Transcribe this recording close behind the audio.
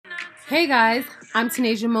Hey guys, I'm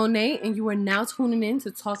Tanasia Monet, and you are now tuning in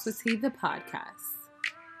to Talks with T, the podcast.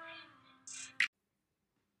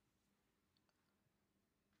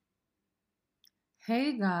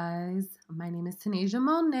 Hey guys, my name is Tanasia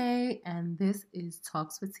Monet, and this is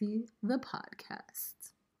Talks with T, the podcast.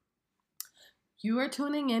 You are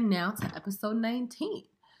tuning in now to episode 19.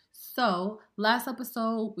 So, last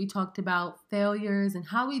episode, we talked about failures and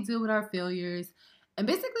how we deal with our failures and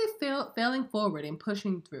basically failing forward and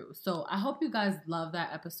pushing through. So, I hope you guys love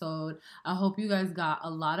that episode. I hope you guys got a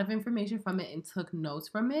lot of information from it and took notes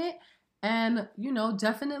from it. And,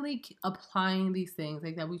 definitely applying these things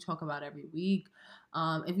like that we talk about every week.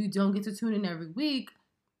 If you don't get to tune in every week,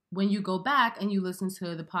 when you go back and you listen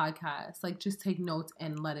to the podcast, just take notes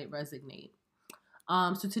and let it resonate.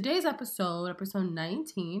 So today's episode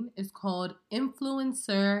 19, is called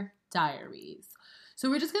Influencer Diaries. So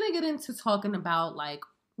we're just going to get into talking about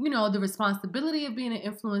the responsibility of being an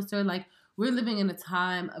influencer. We're living in a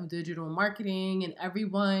time of digital marketing, and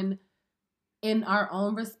everyone in our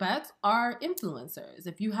own respects are influencers.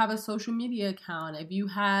 If you have a social media account, if you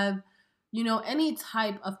have, any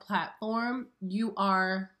type of platform, you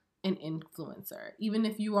are an influencer. Even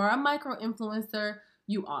if you are a micro influencer,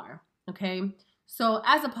 you are, okay? So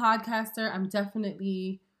as a podcaster, I'm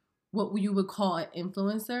definitely what you would call an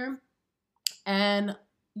influencer. And,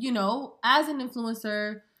 as an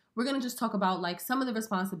influencer, we're going to just talk about some of the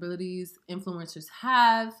responsibilities influencers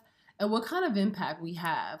have and what kind of impact we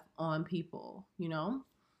have on people,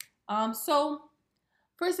 So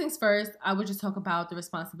first things first, I would just talk about the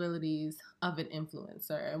responsibilities of an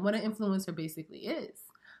influencer and what an influencer basically is.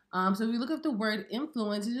 So if we look at the word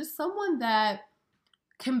influence, it's just someone that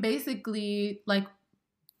can basically,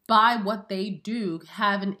 by what they do,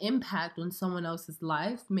 have an impact on someone else's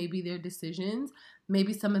life, maybe their decisions,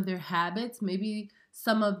 maybe some of their habits, maybe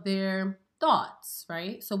some of their thoughts,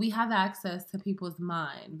 right? So we have access to people's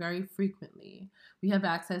mind very frequently. We have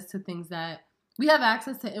access to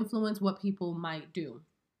influence what people might do.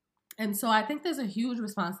 And so I think there's a huge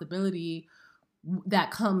responsibility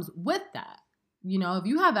that comes with that. If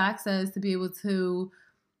you have access to be able to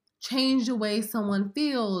change the way someone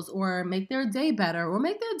feels or make their day better or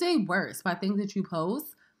make their day worse by things that you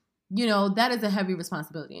post, that is a heavy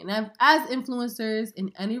responsibility. And as influencers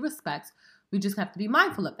in any respect, we just have to be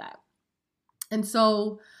mindful of that. And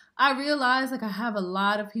so I realize I have a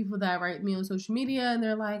lot of people that write me on social media and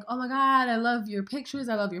they're like, oh my God, I love your pictures.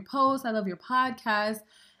 I love your posts. I love your podcast.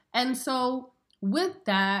 And so with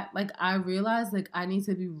that, I realized I need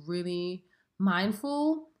to be really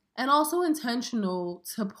mindful and also intentional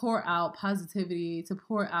to pour out positivity, to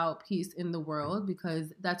pour out peace in the world,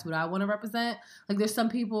 because that's what I want to represent. There's some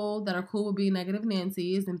people that are cool with being negative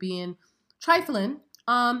Nancy's and being trifling,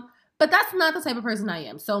 but that's not the type of person I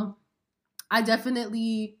am. So I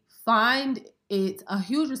definitely find it a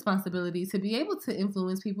huge responsibility to be able to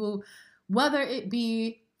influence people, whether it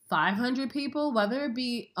be 500 people, whether it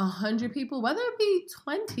be 100 people, whether it be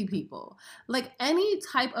 20 people. Any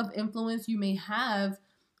type of influence you may have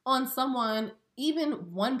on someone, even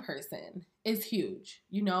one person, is huge.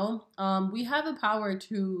 We have the power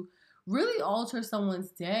to really alter someone's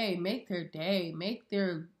day, make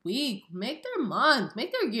their week, make their month,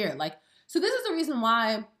 make their year. So this is the reason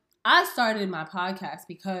why I started my podcast,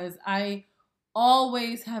 because I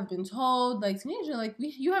always have been told, Tanisha,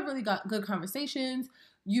 you have really got good conversations.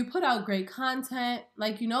 You put out great content,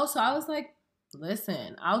 so I was like,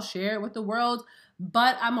 listen, I'll share it with the world,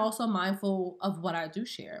 but I'm also mindful of what I do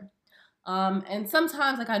share. And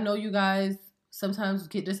sometimes, I know you guys sometimes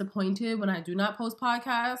get disappointed when I do not post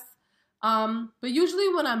podcasts. But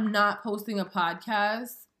usually when I'm not posting a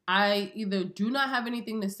podcast, I either do not have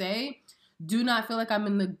anything to say, do not feel like I'm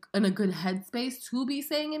in a good headspace to be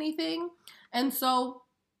saying anything. And so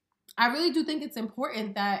I really do think it's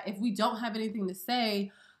important that if we don't have anything to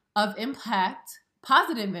say of impact,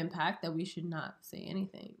 positive impact, that we should not say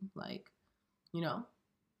anything.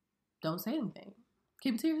 Don't say anything.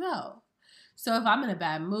 Keep it to yourself. So if I'm in a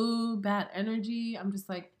bad mood, bad energy, I'm just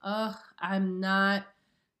I'm not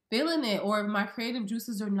feeling it, or if my creative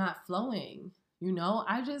juices are not flowing,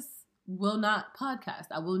 I just will not podcast.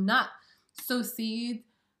 I will not sow seeds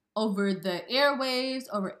over the airwaves,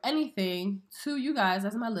 over anything to you guys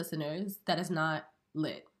as my listeners that is not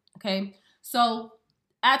lit. Okay? So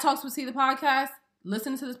at Talks with T, the podcast,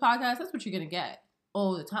 listen to this podcast. That's what you're going to get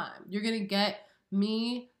all the time. You're going to get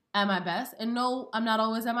me at my best. And no, I'm not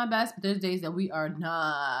always at my best, but there's days that we are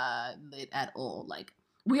not lit at all.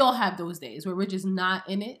 We all have those days where we're just not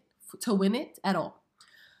in it to win it at all.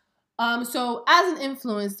 So as an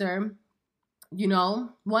influencer,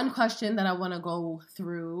 one question that I want to go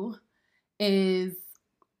through is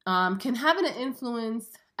can having an influence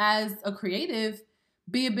as a creative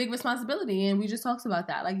be a big responsibility. And we just talked about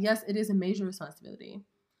that. Like, yes, it is a major responsibility.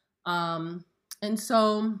 And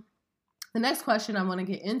so the next question I want to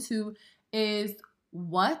get into is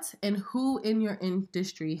what and who in your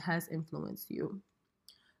industry has influenced you?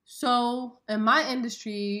 So in my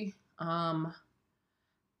industry, I'm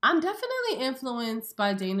definitely influenced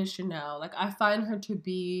by Dana Chanel. Like, I find her to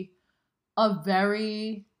be a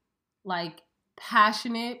very like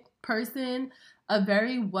passionate person, a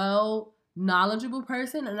very well knowledgeable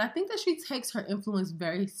person, and I think that she takes her influence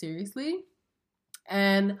very seriously.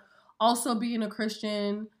 And also being a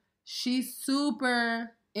Christian, she's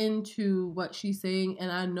super into what she's saying,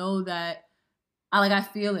 and I know that I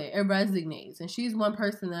feel it. It resonates. And she's one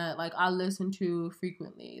person that like I listen to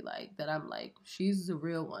frequently, like that I'm like, she's the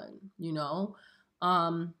real one, you know?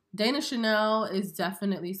 Dana Chanel is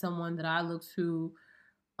definitely someone that I look to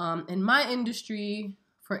in my industry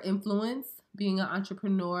for influence, being an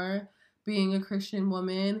entrepreneur, being a Christian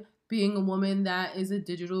woman, being a woman that is a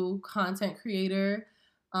digital content creator.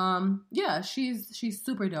 Yeah, she's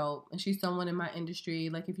super dope, and she's someone in my industry.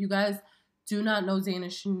 Like, if you guys do not know Dana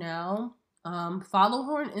Chanel, follow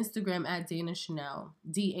her on Instagram at Dana Chanel,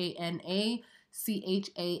 DanaChanel.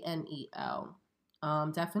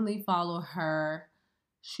 Definitely follow her.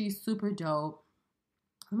 She's super dope.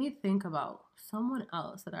 Let me think about someone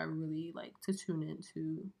else that I really like to tune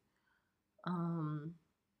into.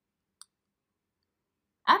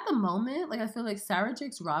 At the moment, like I feel like Sarah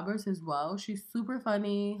Jakes Roberts as well. She's super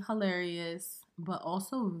funny, hilarious, but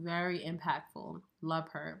also very impactful. Love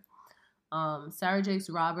her. Sarah Jakes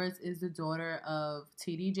Roberts is the daughter of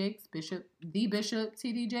T.D. Jakes, the Bishop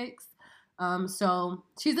T.D. Jakes. So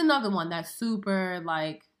she's another one that's super,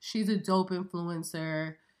 like, she's a dope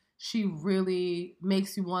influencer. She really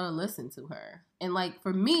makes you want to listen to her. And like,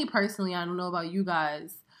 for me personally, I don't know about you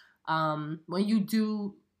guys, when you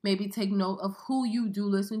do maybe take note of who you do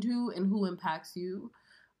listen to and who impacts you,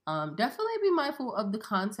 definitely be mindful of the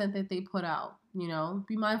content that they put out. You know,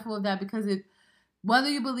 be mindful of that, because whether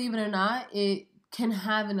you believe it or not, it can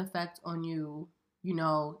have an effect on you, you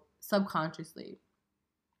know, subconsciously.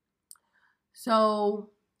 So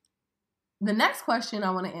the next question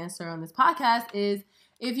I want to answer on this podcast is,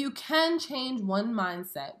 if you can change one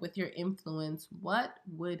mindset with your influence, what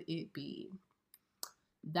would it be?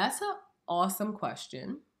 That's an awesome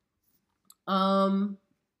question.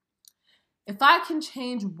 If I can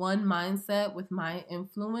change one mindset with my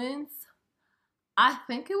influence, I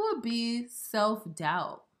think it would be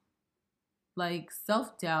self-doubt. Like,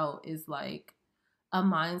 self-doubt is like a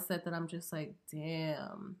mindset that I'm just like,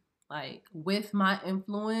 damn, like, with my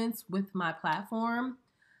influence, with my platform,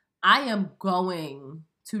 I am going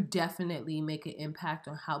to definitely make an impact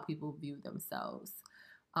on how people view themselves.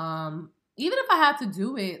 Even if I have to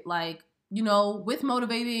do it, like, you know, with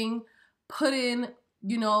motivating, putting,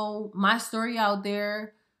 you know, my story out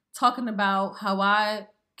there, talking about how I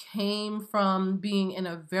came from being in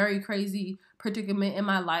a very crazy predicament in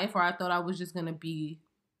my life where I thought I was just going to be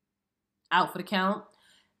out for the count,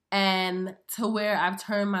 and to where I've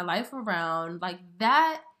turned my life around. Like,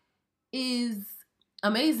 that is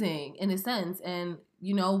amazing in a sense. And,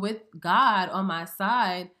 you know, with God on my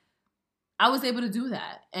side, I was able to do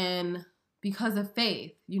that. And because of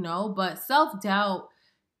faith, you know, but self-doubt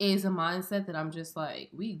is a mindset that I'm just like,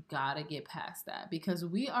 we gotta get past that, because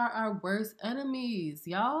we are our worst enemies,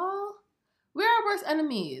 y'all. We're our worst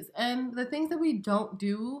enemies. And the things that we don't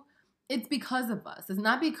do, it's because of us. It's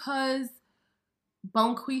not because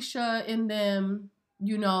Bonquisha in them,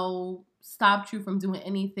 you know, stopped you from doing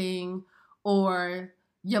anything, or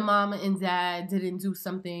your mama and dad didn't do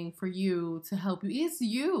something for you to help you. It's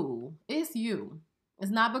you. It's you.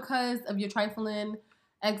 It's not because of your trifling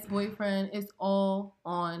ex-boyfriend. It's all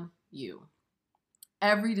on you.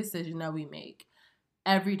 Every decision that we make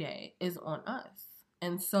every day is on us.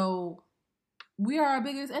 And so we are our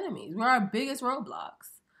biggest enemies. We're our biggest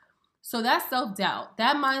roadblocks. So that self-doubt,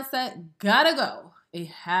 that mindset gotta go. It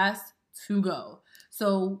has to go.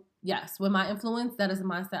 So yes, with my influence, that is a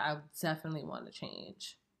mindset I definitely want to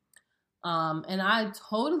change. And I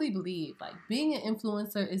totally believe, like, being an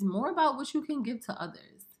influencer is more about what you can give to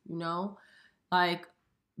others, you know? Like,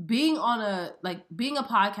 being a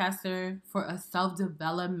podcaster for a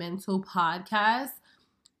self-developmental podcast,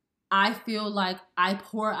 I feel like I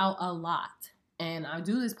pour out a lot. And I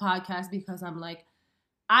do this podcast because I'm like,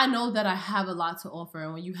 I know that I have a lot to offer.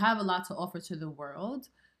 And when you have a lot to offer to the world,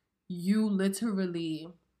 you literally,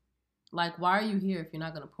 like, why are you here if you're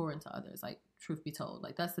not going to pour into others? Like, truth be told,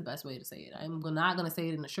 like, that's the best way to say it. I'm not going to say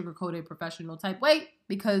it in a sugar-coated professional type way,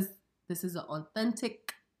 because this is an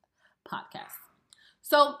authentic podcast.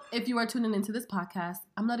 So if you are tuning into this podcast,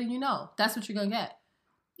 I'm letting you know that's what you're going to get.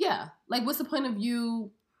 Yeah. Like, what's the point of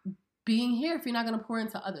you being here if you're not going to pour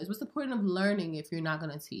into others? What's the point of learning if you're not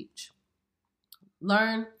going to teach?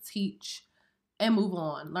 Learn, teach, and move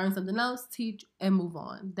on. Learn something else, teach, and move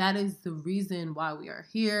on. That is the reason why we are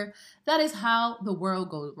here. That is how the world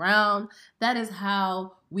goes round. That is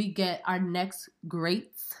how we get our next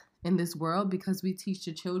greats in this world, because we teach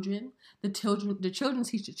the children. The children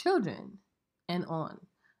teach the children, and on,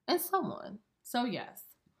 and so on. So yes.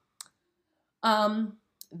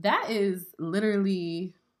 That is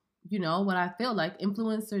literally, what I feel like.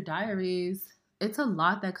 Influencer Diaries. It's a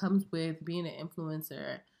lot that comes with being an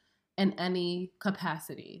influencer in any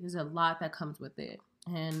capacity. There's a lot that comes with it.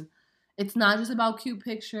 And it's not just about cute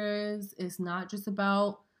pictures. It's not just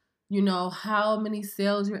about, how many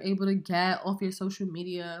sales you're able to get off your social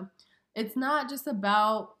media. It's not just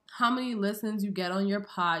about how many listens you get on your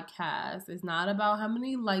podcast. It's not about how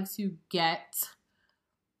many likes you get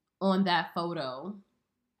on that photo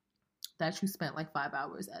that you spent like 5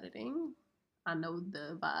 hours editing. I know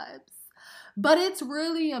the vibes. But it's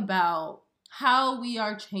really about how we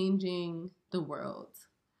are changing the world.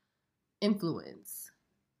 Influence.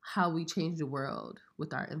 How we change the world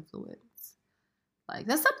with our influence. Like,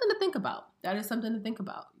 that's something to think about. That is something to think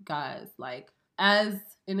about, guys. Like, as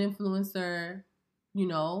an influencer,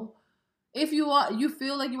 if you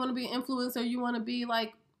feel like you want to be an influencer, you want to be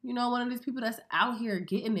like, one of these people that's out here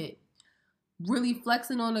getting it, really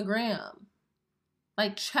flexing on the gram.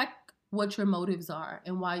 Like, check what your motives are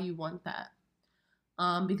and why you want that.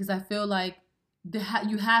 Because I feel like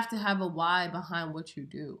you have to have a why behind what you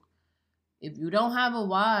do. If you don't have a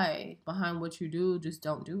why behind what you do, just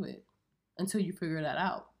don't do it until you figure that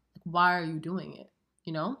out. Like, why are you doing it?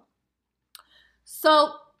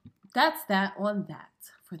 So that's that on that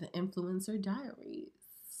for the Influencer Diaries.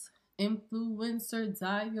 Influencer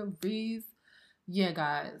Diaries. Yeah,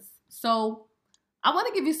 guys. So I want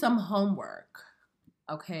to give you some homework.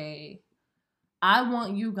 Okay. I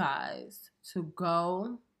want you guys to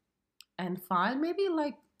go and find maybe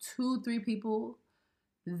like 2-3 people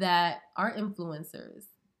that are influencers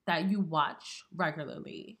that you watch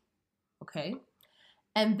regularly. Okay.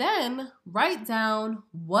 And then write down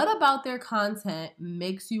what about their content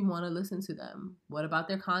makes you want to listen to them. What about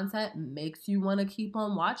their content makes you want to keep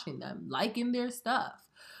on watching them, liking their stuff?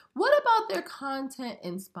 What about their content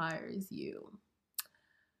inspires you?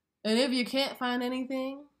 And if you can't find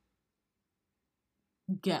anything,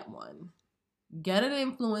 get one. Get an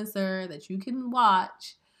influencer that you can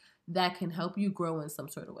watch that can help you grow in some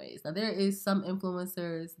sort of ways. Now, there is some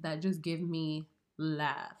influencers that just give me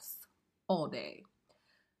laughs all day.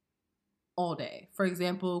 All day. For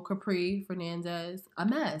example, Capri Fernandez, a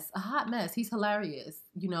hot mess. He's hilarious,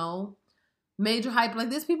 major hype. Like,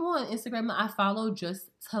 there's people on Instagram that I follow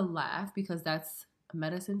just to laugh because that's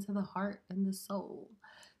medicine to the heart and the soul.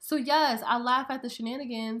 So yes, I laugh at the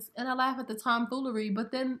shenanigans and I laugh at the tomfoolery,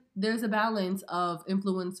 but then there's a balance of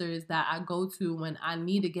influencers that I go to when I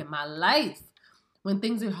need to get my life. When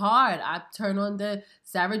things are hard, I turn on the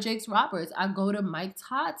Sarah Jakes Roberts. I go to Mike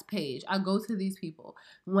Todd's page. I go to these people.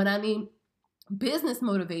 When I need business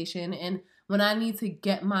motivation and when I need to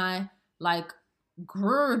get my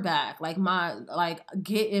groove back,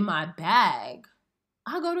 get in my bag,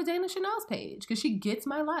 I go to Dana Chanel's page because she gets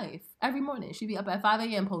my life every morning. She be up at 5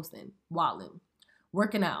 a.m. posting, wilding,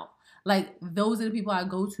 working out. Like, those are the people I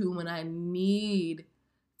go to when I need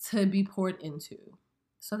to be poured into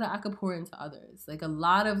so that I could pour into others. Like, a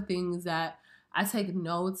lot of things that I take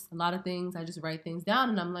notes, a lot of things I just write things down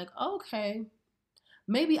and I'm like, okay,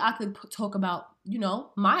 maybe I could talk about,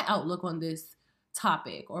 my outlook on this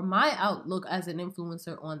topic or my outlook as an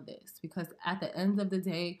influencer on this. Because at the end of the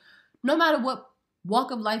day, no matter what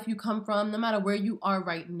walk of life you come from, no matter where you are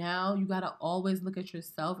right now, you got to always look at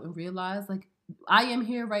yourself and realize, like, I am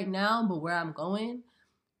here right now, but where I'm going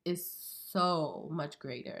is so much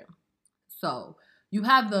greater. So you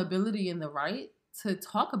have the ability and the right to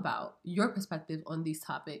talk about your perspective on these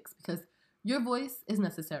topics because your voice is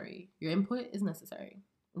necessary. Your input is necessary.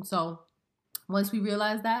 And so once we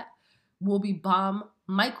realize that, we'll be bomb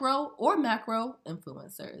micro or macro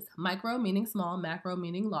influencers. Micro meaning small, macro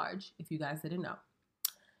meaning large, if you guys didn't know.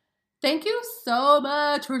 Thank you so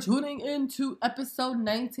much for tuning into episode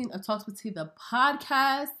 19 of Talks with T, the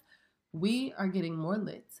podcast. We are getting more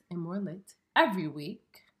lit and more lit every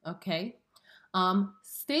week, okay?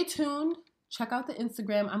 Stay tuned. Check out the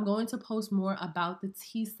Instagram. I'm going to post more about the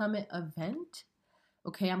T Summit event,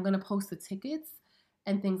 okay? I'm going to post the tickets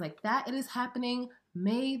and things like that. It is happening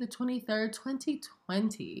May the 23rd,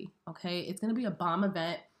 2020, okay? It's going to be a bomb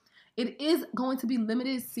event. It is going to be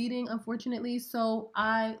limited seating, unfortunately. So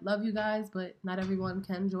I love you guys, but not everyone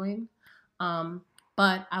can join.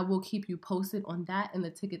 But I will keep you posted on that and the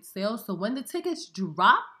ticket sales. So when the tickets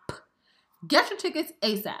drop, get your tickets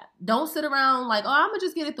ASAP. Don't sit around like, oh, I'm going to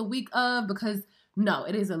just get it the week of, because no,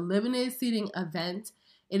 it is a limited seating event.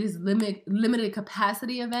 It is limited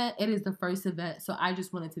capacity event. It is the first event. So I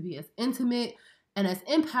just want it to be as intimate and as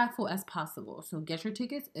impactful as possible. So get your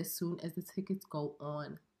tickets as soon as the tickets go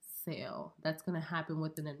on sale. That's going to happen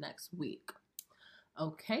within the next week.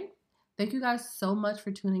 Okay. Thank you guys so much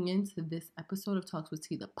for tuning in to this episode of Talks with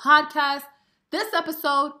T, the podcast. This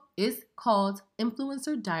episode is called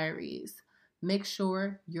Influencer Diaries. Make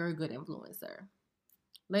sure you're a good influencer.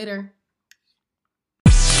 Later.